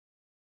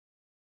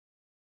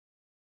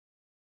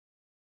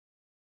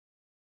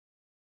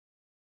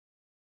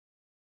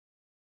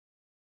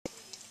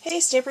Hey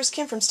Stampers,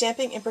 Kim from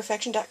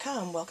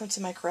StampingImperfection.com. Welcome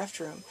to my craft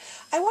room.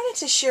 I wanted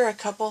to share a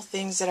couple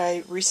things that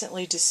I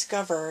recently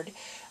discovered.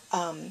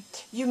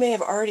 You may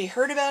have already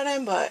heard about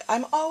them, but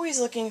I'm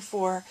always looking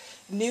for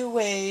new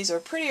ways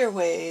or prettier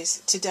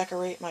ways to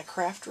decorate my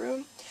craft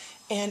room.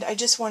 And I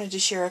just wanted to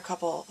share a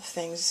couple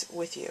things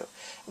with you.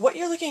 What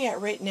you're looking at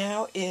right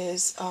now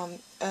is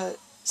a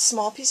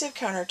small piece of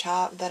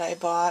countertop that I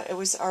bought. It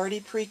was already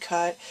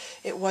pre-cut.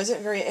 It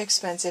wasn't very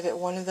expensive at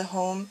one of the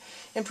home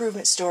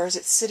improvement stores.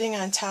 It's sitting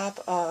on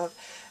top of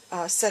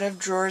a set of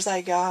drawers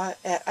I got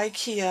at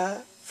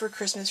IKEA for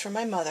Christmas from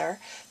my mother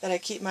that I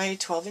keep my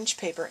 12-inch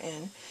paper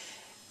in.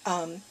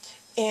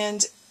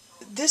 And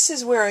this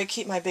is where I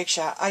keep my Big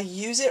Shot. I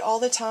use it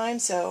all the time,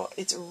 so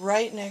it's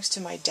right next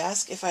to my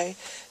desk. If I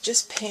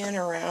just pan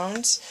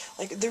around,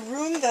 like the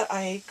room that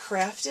I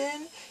craft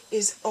in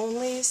is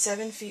only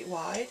 7 feet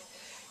wide,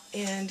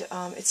 and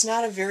it's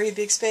not a very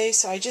big space,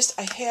 so I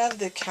have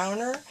the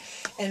counter,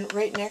 and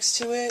right next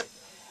to it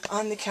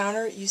on the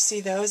counter you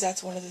see those.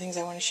 That's one of the things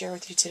I want to share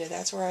with you today.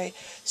 That's where I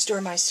store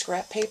my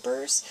scrap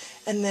papers,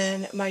 and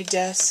then my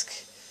desk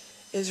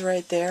is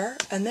right there,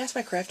 and that's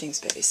my crafting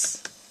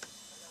space.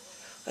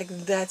 Like,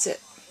 that's it.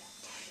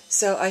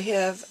 So I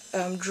have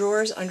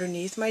drawers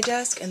underneath my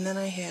desk, and then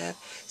I have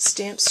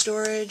stamp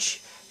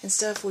storage and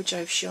stuff, which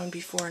I've shown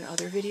before in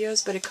other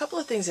videos, but a couple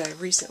of things that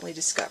I've recently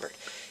discovered.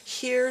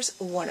 Here's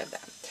one of them.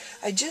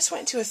 I just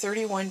went to a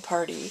 31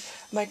 party.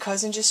 My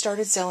cousin just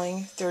started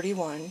selling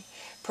 31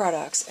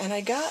 products, and I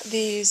got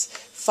these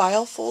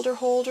file folder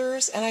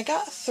holders, and I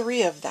got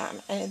 3 of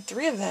them, and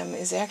 3 of them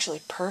is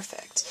actually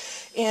perfect.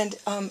 And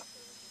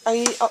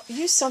I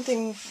use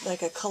something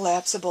like a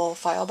collapsible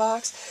file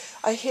box.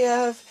 I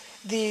have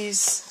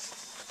these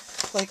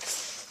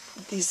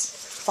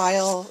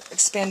file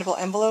expandable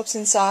envelopes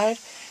inside,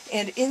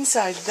 and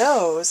inside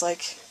those,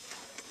 like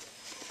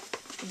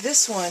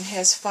this one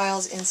has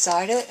files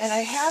inside it, and I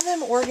have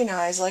them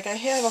organized. Like, I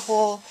have a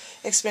whole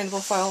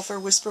expandable file for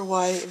Whisper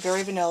White,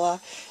 Very Vanilla,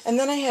 and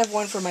then I have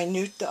one for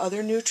the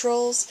other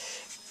neutrals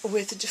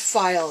with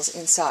files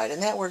inside,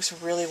 and that works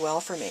really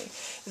well for me.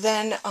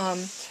 Then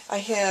I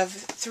have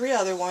 3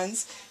 other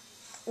ones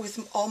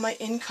with all my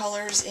in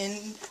colors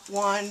in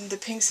one, the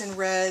pinks and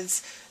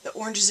reds, the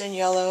oranges and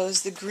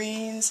yellows, the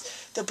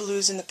greens, the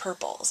blues, and the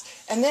purples.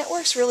 And that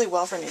works really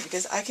well for me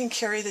because I can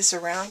carry this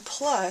around,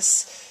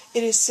 plus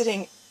it is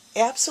sitting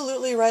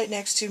absolutely right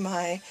next to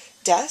my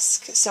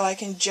desk, so I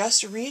can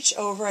just reach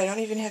over. I don't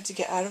even have to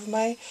get out of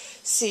my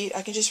seat.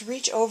 I can just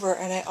reach over,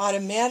 and I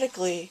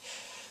automatically,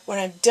 when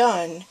I'm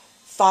done,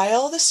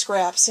 file the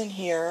scraps in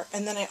here,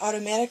 and then I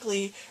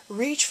automatically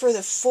reach for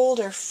the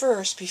folder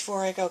first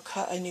before I go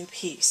cut a new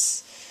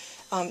piece.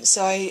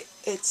 So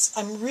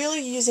I'm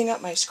really using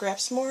up my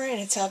scraps more, and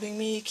it's helping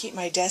me keep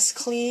my desk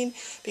clean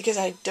because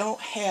I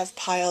don't have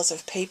piles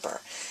of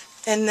paper.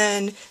 And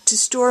then to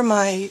store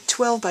my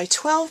 12 by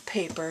 12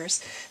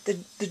 papers,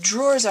 the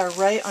drawers are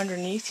right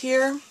underneath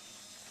here,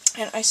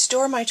 and I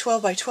store my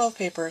 12 by 12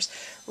 papers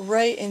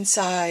right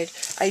inside.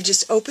 I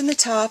just open the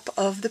top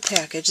of the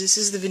package. This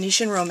is the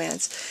Venetian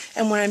Romance,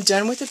 and when I'm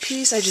done with a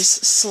piece, I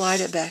just slide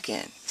it back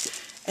in.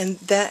 And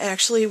that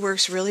actually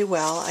works really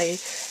well. I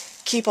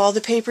keep all the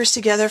papers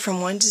together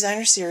from one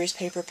designer series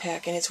paper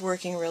pack, and it's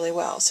working really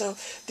well. So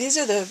this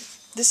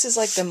is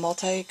like the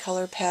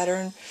multicolor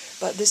pattern,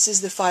 but this is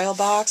the file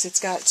box.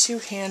 It's got 2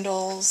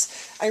 handles.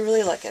 I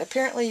really like it.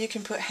 Apparently you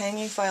can put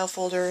hanging file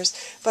folders,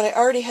 but I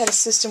already had a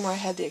system where I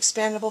had the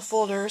expandable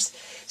folders,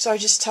 so I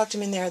just tucked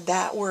them in there.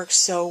 That works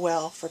so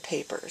well for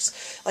papers.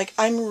 Like,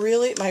 my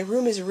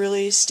room is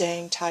really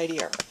staying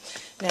tidier.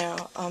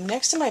 Now,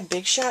 next to my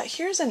Big Shot,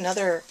 here's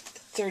another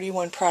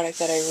 31 product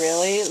that I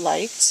really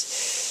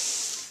liked.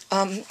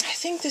 I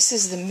think this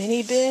is the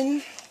mini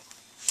bin.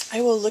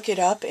 I will look it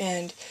up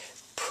and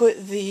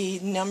put the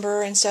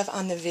number and stuff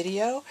on the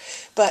video,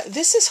 but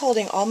this is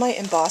holding all my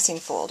embossing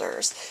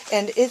folders,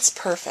 and it's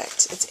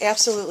perfect. It's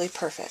absolutely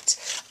perfect.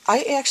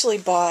 I actually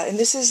bought, and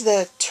this is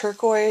the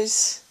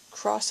turquoise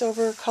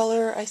crossover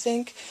color, I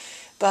think,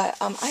 but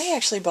I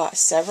actually bought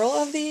several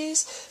of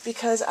these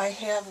because I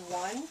have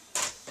one.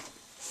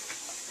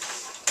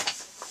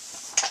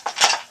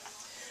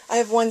 I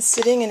have one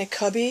sitting in a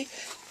cubby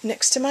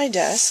next to my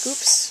desk.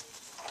 Oops,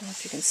 I don't know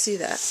if you can see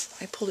that.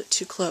 I pulled it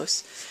too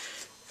close.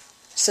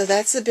 So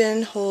that's the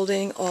bin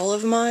holding all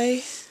of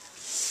my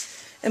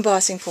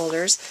embossing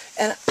folders,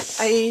 and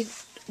I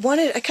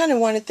kind of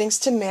wanted things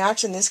to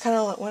match, and this kind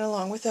of went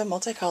along with the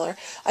multicolor.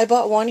 I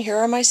bought one. Here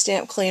are my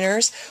stamp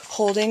cleaners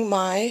holding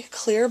my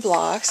clear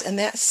blocks, and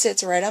that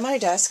sits right on my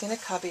desk in a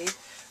cubby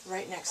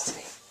right next to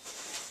me.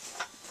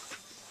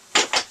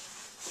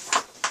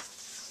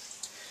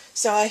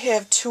 So I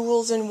have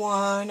tools in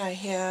one. I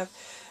have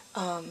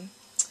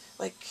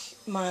like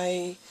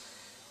my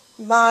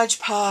Mod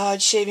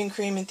Podge, shaving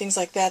cream, and things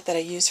like that I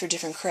use for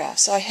different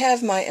crafts. So I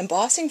have my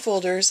embossing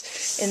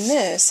folders in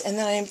this, and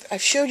then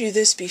I've showed you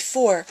this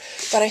before,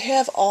 but I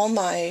have all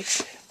my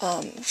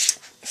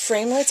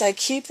framelits. I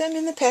keep them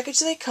in the package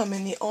they come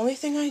in. The only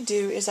thing I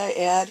do is I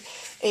add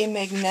a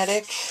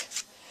magnetic,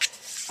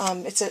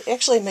 it's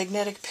actually a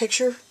magnetic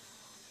picture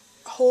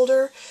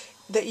holder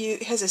that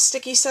has a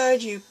sticky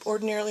side. You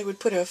ordinarily would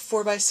put a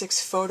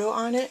 4x6 photo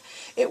on it.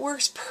 It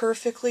works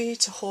perfectly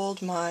to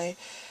hold my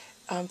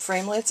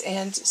framelits,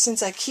 and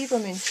since I keep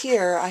them in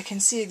here, I can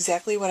see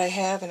exactly what I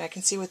have and I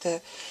can see what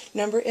the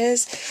number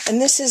is.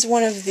 And this is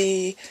one of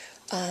the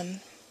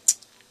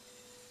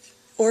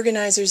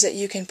organizers that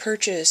you can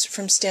purchase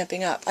from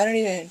Stampin' Up. I don't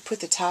even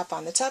put the top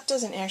on. The top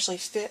doesn't actually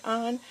fit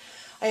on.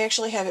 I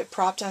actually have it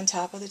propped on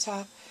top of the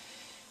top.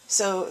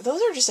 So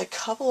those are just a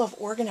couple of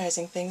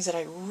organizing things that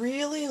I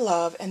really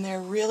love, and they're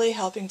really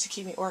helping to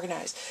keep me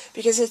organized.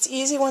 Because it's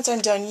easy once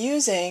I'm done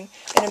using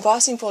an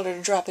embossing folder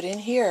to drop it in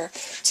here,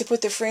 to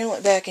put the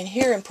framelit back in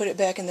here and put it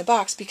back in the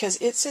box,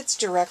 because it sits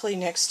directly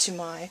next to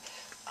my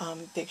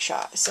Big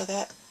Shot. So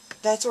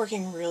that's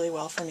working really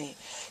well for me.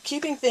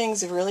 Keeping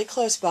things really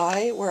close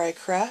by where I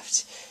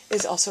craft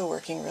is also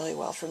working really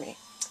well for me.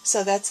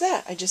 So that's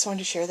that. I just wanted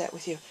to share that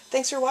with you.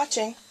 Thanks for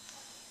watching.